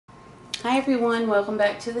Hi everyone, welcome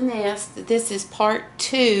back to the nest. This is part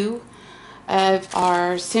 2 of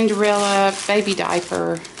our Cinderella baby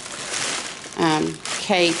diaper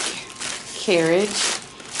cake carriage,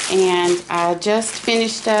 and I just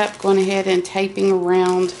finished up going ahead and taping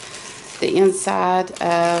around the inside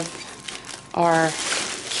of our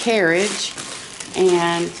carriage,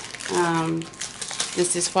 and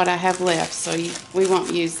this is what I have left, so we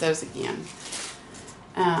won't use those again.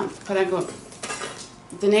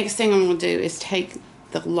 The next thing I'm going to do is take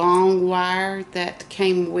the long wire that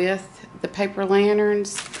came with the paper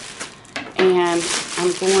lanterns, and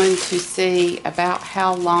I'm going to see about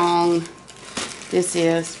how long this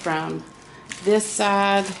is from this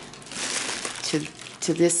side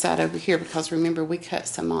to this side over here, because remember we cut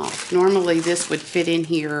some off. Normally this would fit in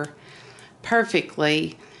here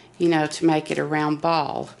perfectly, you know, to make it a round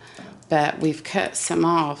ball, but we've cut some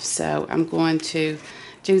off, so I'm going to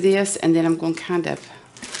do this, and then I'm going to kind of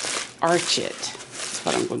arch it. That's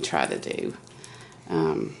what I'm going to try to do,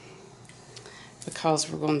 because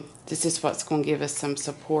this is what's going to give us some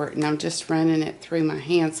support, and I'm just running it through my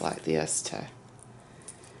hands like this to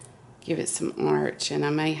give it some arch, and I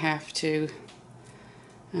may have to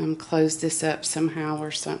close this up somehow or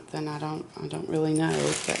something. I don't really know,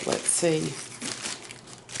 but let's see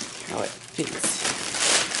how it fits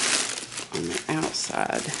on the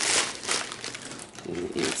outside and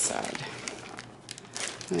the inside.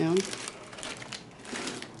 Well,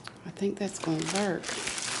 I think that's going to work.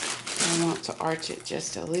 I want to arch it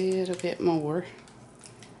just a little bit more.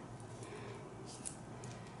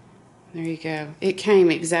 There you go. It came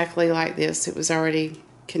exactly like this. It was already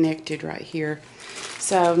connected right here.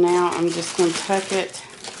 So now I'm just going to tuck it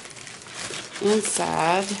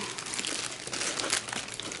inside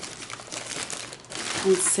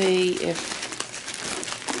and see if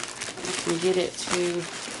I can get it to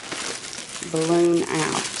balloon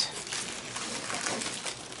out.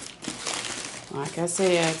 Like I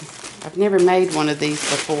said, I've never made one of these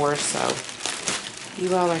before, so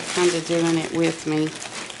you all are kind of doing it with me.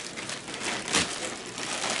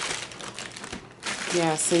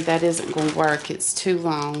 Yeah, see, that isn't going to work. It's too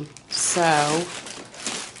long. So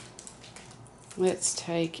let's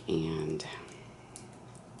take and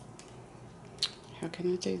how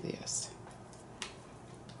can I do this?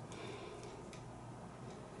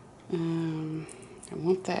 I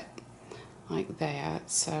want that like that.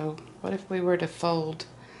 So what if we were to fold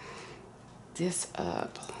this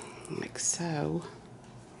up like so?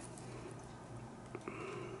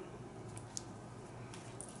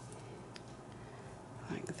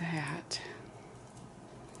 Like that.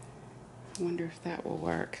 I wonder if that will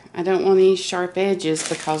work. I don't want any sharp edges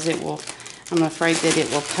because I'm afraid that it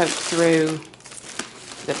will poke through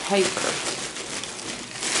the paper.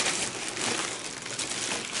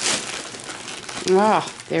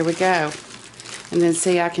 Ah, there we go. And then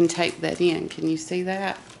see, I can tape that in. Can you see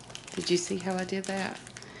that? Did you see how I did that?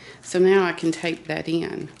 So now I can tape that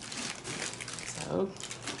in. So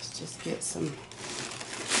let's just get some,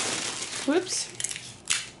 whoops.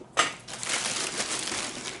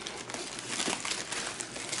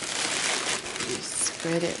 Just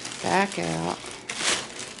spread it back out.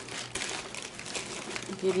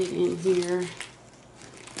 Get it in here.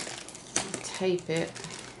 Tape it.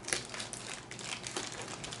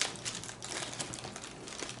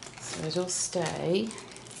 So it'll stay.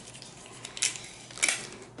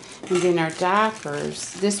 And then our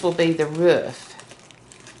diapers, this will be the roof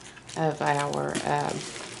of our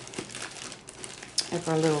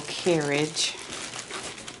little carriage.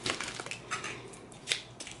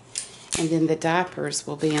 And then the diapers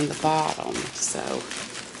will be in the bottom. So,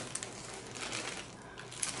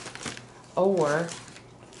 or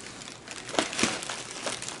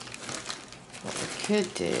what we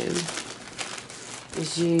could do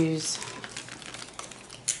is use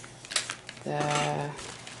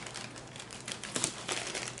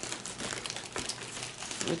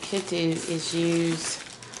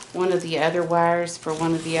one of the other wires for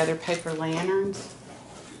one of the other paper lanterns.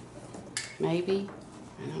 Maybe.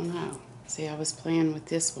 I don't know. See, I was playing with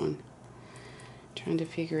this one, trying to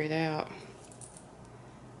figure it out.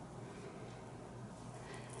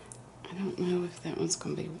 I don't know if that one's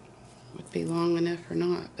going to would be long enough or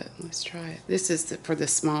not, but let's try it. This is for the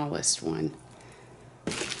smallest one.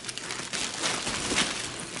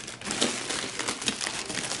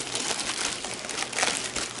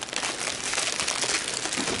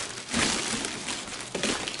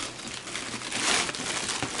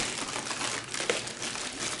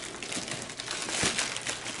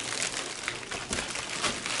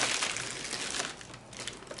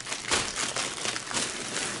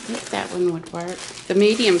 I think that one would work. The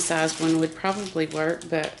medium-sized one would probably work,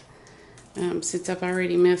 but since I've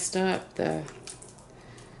already messed up the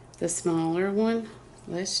smaller one,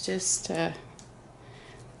 let's just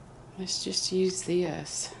use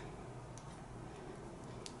this.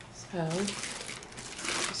 So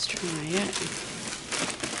let's try it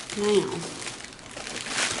now.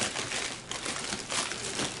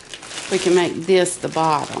 We can make this the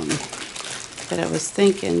bottom, but I was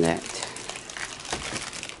thinking that,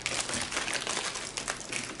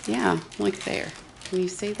 yeah, look there. Can you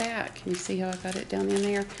see that? Can you see how I got it down in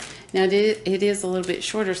there? Now it is a little bit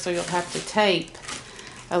shorter, so you'll have to tape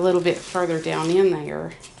a little bit further down in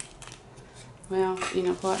there. Well, you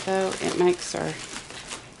know what though? It makes our,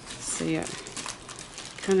 see, it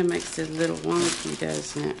kind of makes it a little wonky,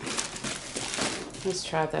 doesn't it? Let's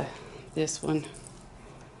try this one.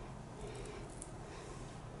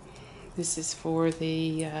 This is for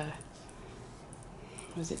the,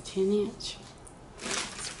 was it 10 inch?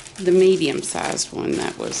 The medium sized one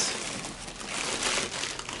that was.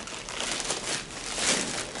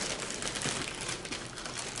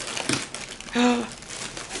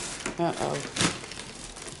 Uh-oh.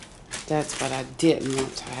 That's what I didn't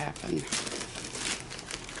want to happen.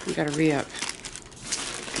 I gotta rip.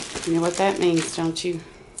 You know what that means, don't you?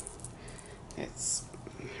 It's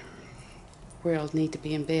world need to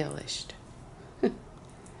be embellished.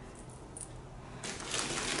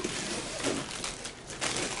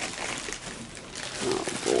 Oh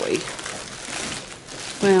boy.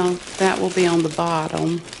 Well, that will be on the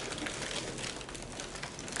bottom.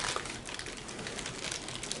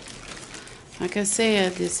 Like I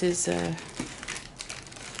said, this is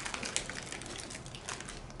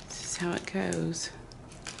how it goes.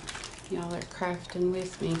 Y'all are crafting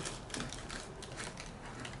with me.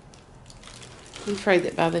 I'm afraid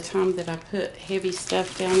that by the time that I put heavy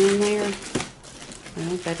stuff down in there,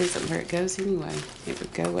 well, that isn't where it goes anyway. It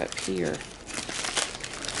would go up here.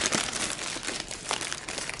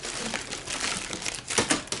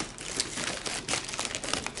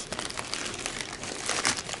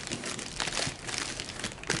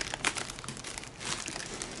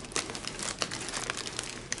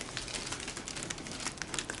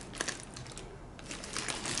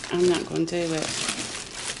 I'm not going to do it.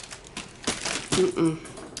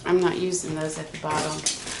 I'm not using those at the bottom.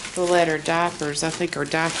 The letter diapers, I think our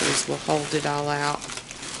diapers will hold it all out.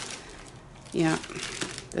 Yeah,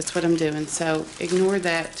 that's what I'm doing. So ignore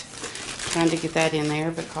that, trying to get that in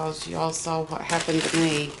there, because you all saw what happened to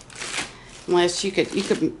me. Unless you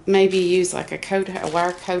could maybe use like a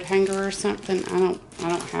wire coat hanger or something. I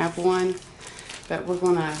don't have one, but we're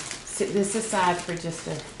gonna set this aside for just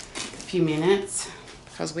a few minutes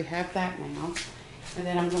because we have that now. And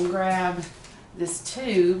then I'm gonna grab this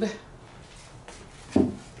tube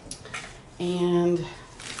and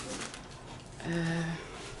a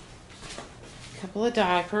couple of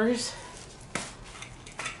diapers,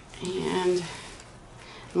 and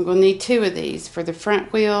I'm going to need 2 of these for the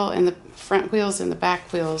front wheel and the front wheels and the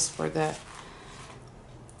back wheels for the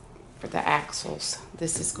axles.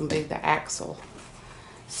 This is going to be the axle.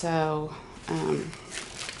 So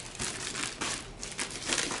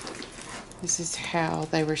this is how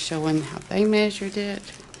they were showing how they measured it.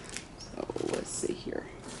 So let's see here.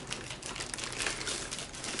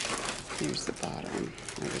 Here's the bottom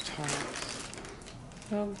or the top.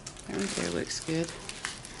 Oh, there we go. Looks good.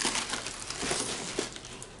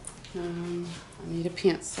 I need a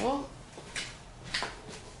pencil.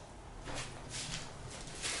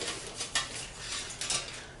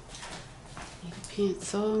 Need a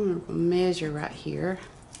pencil. And we're going to measure right here.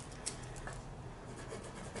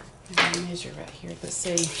 Measure right here. Let's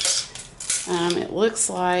see. It looks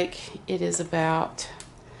like it is about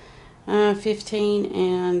 15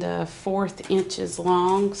 and 1/4 inches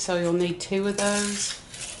long, so you'll need 2 of those.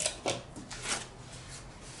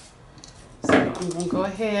 So I'm going to go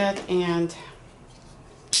ahead and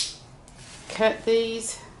cut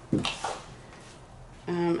these,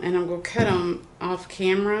 and I'm going to cut them off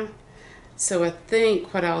camera. So I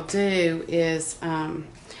think what I'll do is I'm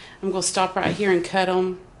going to stop right here and cut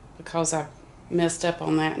them, because I messed up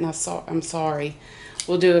on that, and I'm sorry.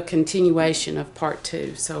 We'll do a continuation of part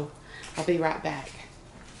 2, so I'll be right back.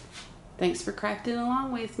 Thanks for crafting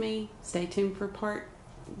along with me. Stay tuned for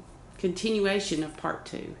continuation of part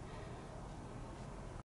 2.